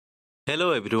Hello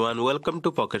everyone welcome to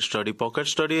pocket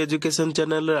study education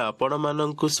channel रे आपण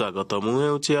माननकु स्वागत मु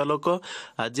हेउछि आलोक।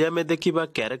 आज आमे देखिबा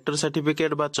कैरेक्टर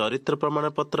सर्टिफिकेट बा चरित्र प्रमाण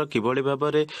पत्र किभଳି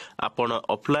भाबरे आपण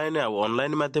ऑफलाइन आ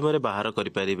ऑनलाइन माध्यम रे बाहर करि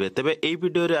परिबे। तबे एई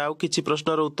वीडियो रे आउ किछि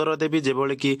प्रश्नर उत्तर देबी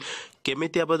जेभଳି कि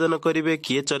केमिति आवेदन करिवे,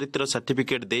 किए चरित्र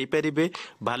सर्टिफिकेट देई परिबे,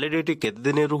 वैलिडिटी केते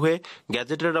दिन रुहे,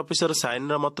 गैजेटेड ऑफिसर साइन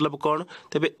रा मतलब कोन।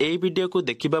 तबे एई वीडियो को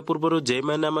देखिबा पूर्वरु जे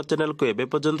माने हम चैनल को एबे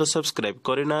पर्यंत सब्सक्राइब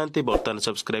करि नांती बर्तन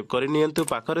सब्सक्राइब करि नियंतु,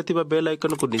 पाखरे थिबा बेल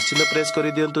आइकन को निश्चित प्रेस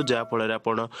करि दियंतु जा फଳରେ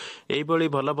आपण एई भଳି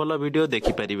भल भल वीडियो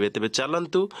देखि परिबे। तबे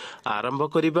चलंतु आरंभ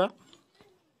करिबा।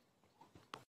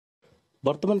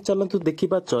 वर्तमान चलंतु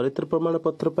देखिबा चरित्र प्रमाण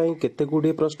पत्र पई केते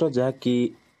गुडी प्रश्न जा कि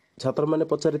छात्र माने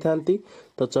पचारि थांती।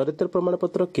 तो चरित्र प्रमाण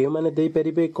पत्र के माने देई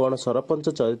परिबे, कोन सरपंच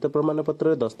चरित्र प्रमाण पत्र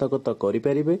रे दस्तखत करि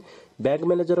परिबे, बैंक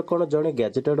मैनेजर कोन जणे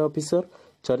गैजेटेड ऑफिसर,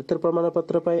 चरित्र प्रमाण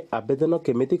पत्र पई आवेदन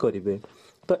केमिति करिवे।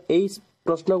 तो एई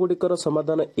प्रश्न गुडिकर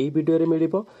समाधान एई वीडियो रे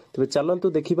मिलिबो। तबे चलंतु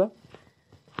देखिबा।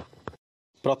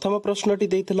 प्रथम प्रश्नटी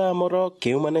देइथिला हमर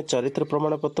केउ माने चरित्र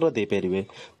प्रमाण पत्र दे परिबे।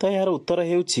 तो यार उत्तर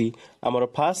हेउछि हमर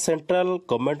first central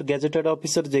government gazetted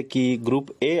officer जे कि ग्रुप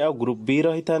ए और ग्रुप बी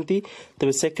रही थांती।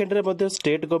 तबे सेकंड रे मध्ये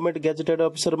स्टेट गवर्नमेंट गैजेटेड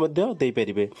ऑफिसर मध्ये दे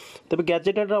परिबे। तबे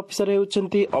gazetted officer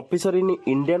हेउछंती officer in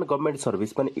Indian government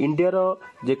service, माने इंडिया रो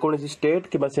जे कोनसी स्टेट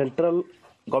किबा सेंट्रल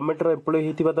गवर्नमेंट रो एम्प्लॉय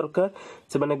हेतिबा दरकार,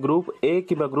 से माने group A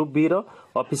किबा group B row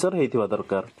officer हेतिबा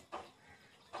दरकार।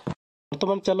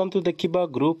 वर्तमान चलंतु देखिबा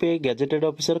ग्रुप ए गैजेटेड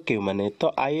ऑफिसर केउ माने।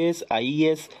 तो IAS,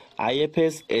 IES,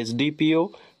 IFS, SDPO,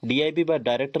 DIB बा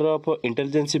director of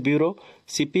intelligence bureau,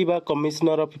 CP बा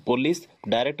commissioner of police,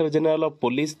 director general of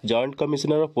police, joint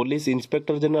commissioner of police,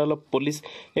 inspector general of police,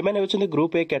 एमाने होछन्ती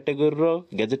group A category row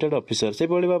gazetted officer. से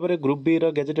बळी भाबरे group B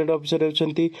row gazetted officer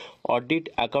होछन्ती audit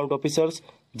account officers,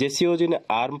 जेसीओज in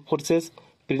arm forces,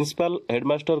 principal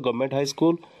headmaster government high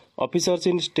school, officers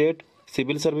in state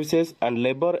civil services and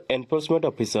labour enforcement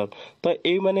officer. तो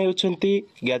ए माने होछन्ती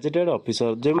gazetted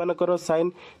officer जे मानकर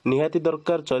sign निहाती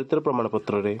दरकार चरित्र प्रमाण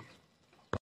पत्र रे।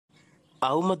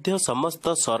 आउ मध्य समस्त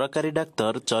सरकारी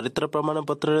डाक्तर चरित्र प्रमाण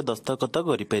पत्र रे दस्तखत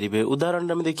करि परिबे।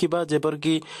 उदाहरण हम देखिबा जेपर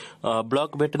कि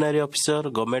block veterinary officer,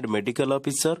 government medical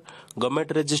officer,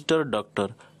 government registered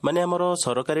doctor, माने हमरो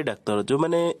सरकारी डाक्तर जो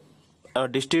माने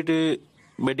डिस्ट्रिक्ट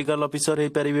मेडिकल ऑफिसर हे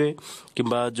परिबे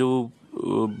किबा जो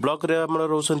ब्लॉक रे हमर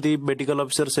रोसंती मेडिकल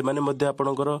ऑफिसर से माने मध्ये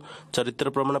आपनकर चरित्र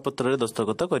प्रमाण पत्र रे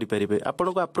दस्तखत करि परिबे।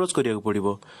 आपनको अप्रोच करिया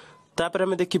पड़िबो। तापर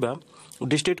हमें देखिबा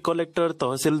डिस्ट्रिक्ट कलेक्टर,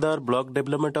 तहसीलदार, ब्लॉक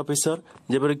डेवलपमेंट ऑफिसर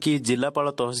जेपर कि जिलापाल,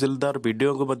 तहसीलदार,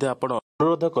 बीडीओ को मध्ये आपण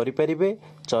अनुरोध करि परिबे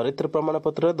चरित्र प्रमाण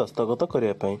पत्र रे दस्तखत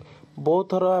करिया पई। बहुत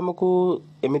थर हमकु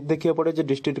एमित देखिया पड़े जे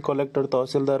डिस्ट्रिक्ट कलेक्टर,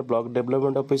 तहसीलदार, ब्लॉक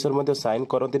डेवलपमेंट ऑफिसर मध्ये साइन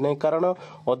करंती नै, कारण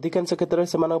अधिकांश क्षेत्र रे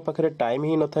सेमान पाखरे टाइम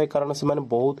ही न थाए, कारण से माने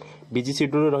बहुत बिजी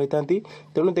शेड्यूल रही थांती।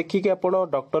 तेणु देखिए कि आपण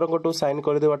डॉक्टर को साइन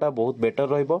कर देवाटा बहुत बेटर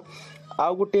रहइबो।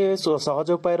 आउ गोटे सहज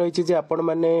उपाय रही जे आपण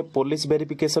माने पुलिस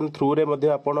वेरिफिकेशन थ्रू रे मध्ये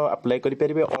आपण अप्लाई करि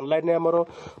परिबे। ऑनलाइन रे हमरो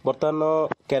वर्तमान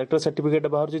कैरेक्टर सर्टिफिकेट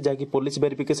बाहर जे कि पुलिस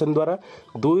वेरिफिकेशन द्वारा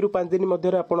 2 रु 5 दिन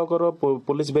मध्ये आपणकर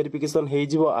पुलिस वेरिफिकेशन हे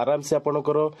जिवो, आराम से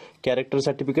आपणकर कैरेक्टर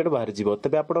सर्टिफिकेट बाहर जिवो।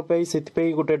 तबे आपण पे सेति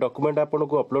पे गोटे डॉक्यूमेंट आपण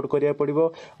को अपलोड करिया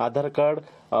पड़िबो, आधार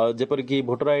कार्ड जेपर कि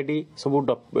वोटर आईडी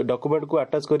सब डॉक्यूमेंट को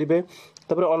अटैच करिवे।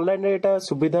 तबे ऑनलाइन रे एटा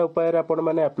सुविधा उपाय रे आपण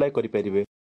माने अप्लाई करि परिबे।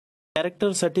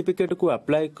 कैरेक्टर सर्टिफिकेट को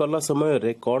अप्लाई कला समय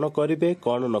रे कौन करिवे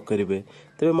कौन न करिवे।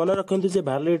 तबे मन रखंतु जे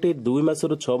वैलिडिटी 2 मास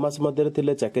रु 6 मास मध्ये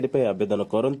थिले चाकरी पे आवेदन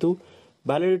करंतु।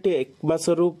 वैलिडिटी 1 मास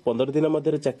रु 15 दिन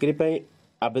मध्ये चाकरी पे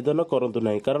आवेदन करंतु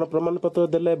नाही, कारण प्रमाण पत्र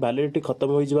देले वैलिडिटी खत्म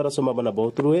होई जिवार संभावना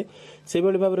बहुत रुहे। से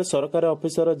बेले भाबरे सरकारी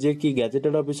ऑफिसर जे कि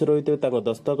गैजेटेड ऑफिसर होइते तांको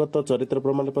दस्तखत चरित्र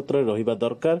प्रमाण पत्र रहिबा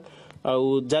दरकार। आ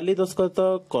जाली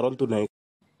दस्तखत करंतु नाही,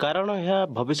 कारण यह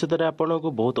भविष्य में आपन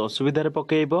को बहुत असुविधा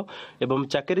पकेब एवं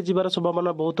चाकरी जीवार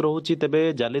संभावना बहुत रोचे। तेबे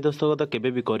जाली दस्तखत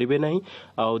केबे भी करिवे नहीं,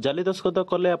 आ जाली दस्तखत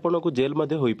कले आपन को जेल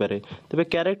मध्ये होई पारे। तेबे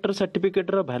कैरेक्टर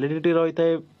सर्टिफिकेट रो वैलिडिटी रही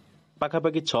थाए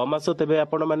पाखापाखि 6 मास। तेबे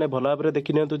आपण माने भल भाबरे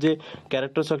देखि नियंतु जे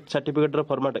कैरेक्टर सर्टिफिकेट रो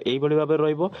फॉर्मेट एई भली भाबरे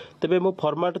रहइबो। तेबे मु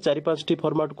फॉर्मेट 4-5 टी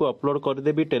फॉर्मेट को अपलोड कर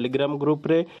देबी टेलीग्राम ग्रुप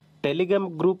रे। टेलीग्राम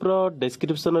ग्रुप रो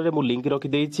डिस्क्रिप्शन रे मु लिंक रखि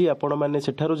देइछि, आपण माने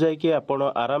सेठारु जाय कि आपण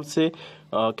आराम से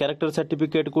कैरेक्टर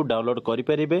सर्टिफिकेट को डाउनलोड करि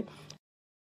परिबे।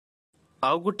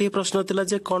 आउ गोटे प्रश्न थिला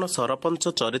जे कोन सरपंच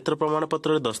चरित्र प्रमाण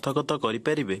पत्र दस्तखत करि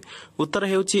परिबे। उत्तर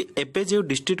हेउछि एबे जे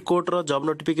डिस्ट्रिक्ट कोर्ट रो जॉब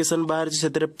नोटिफिकेशन बाहर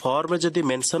सेतरे फॉर्म जदी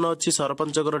मेंशन अछि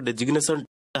सरपंच को डेजिग्नेशन,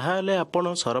 ताहाले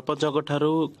आपण सरपंच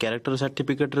ठारू कैरेक्टर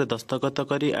सर्टिफिकेट रे दस्तखत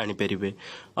करी आनी परिबे।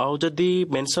 आउ जदी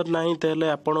मेंशन नाही ताहाले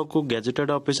आपण को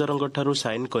गैजेटेड ऑफिसर ठारू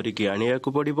साइन करिकि आनिया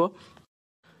को पड़िबो।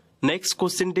 नेक्स्ट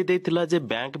क्वेश्चन टी देइथिला जे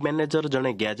बैंक मैनेजर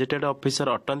जने गैजेटेड ऑफिसर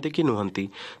अटंती कि नुहंती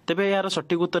तेबे यार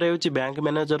सठिक उत्तर हेउची बैंक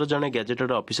मैनेजर जने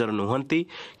गैजेटेड ऑफिसर नुहंती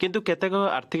किंतु केतेक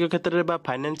आर्थिक क्षेत्र रे बा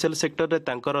फाइनेंशियल सेक्टर रे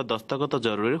तांकर दस्तखत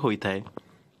जरूरी होइथाय।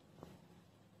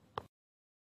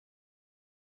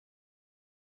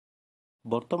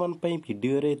 वर्तमान पई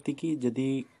वीडियो रे एतिकी जदि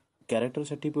कैरेक्टर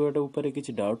सर्टिफिकेट ऊपर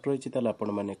किसी डाउट रही ताले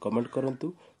आपण माने कमेंट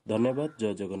करंतु। धन्यवाद।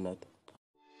 जय जगन्नाथ।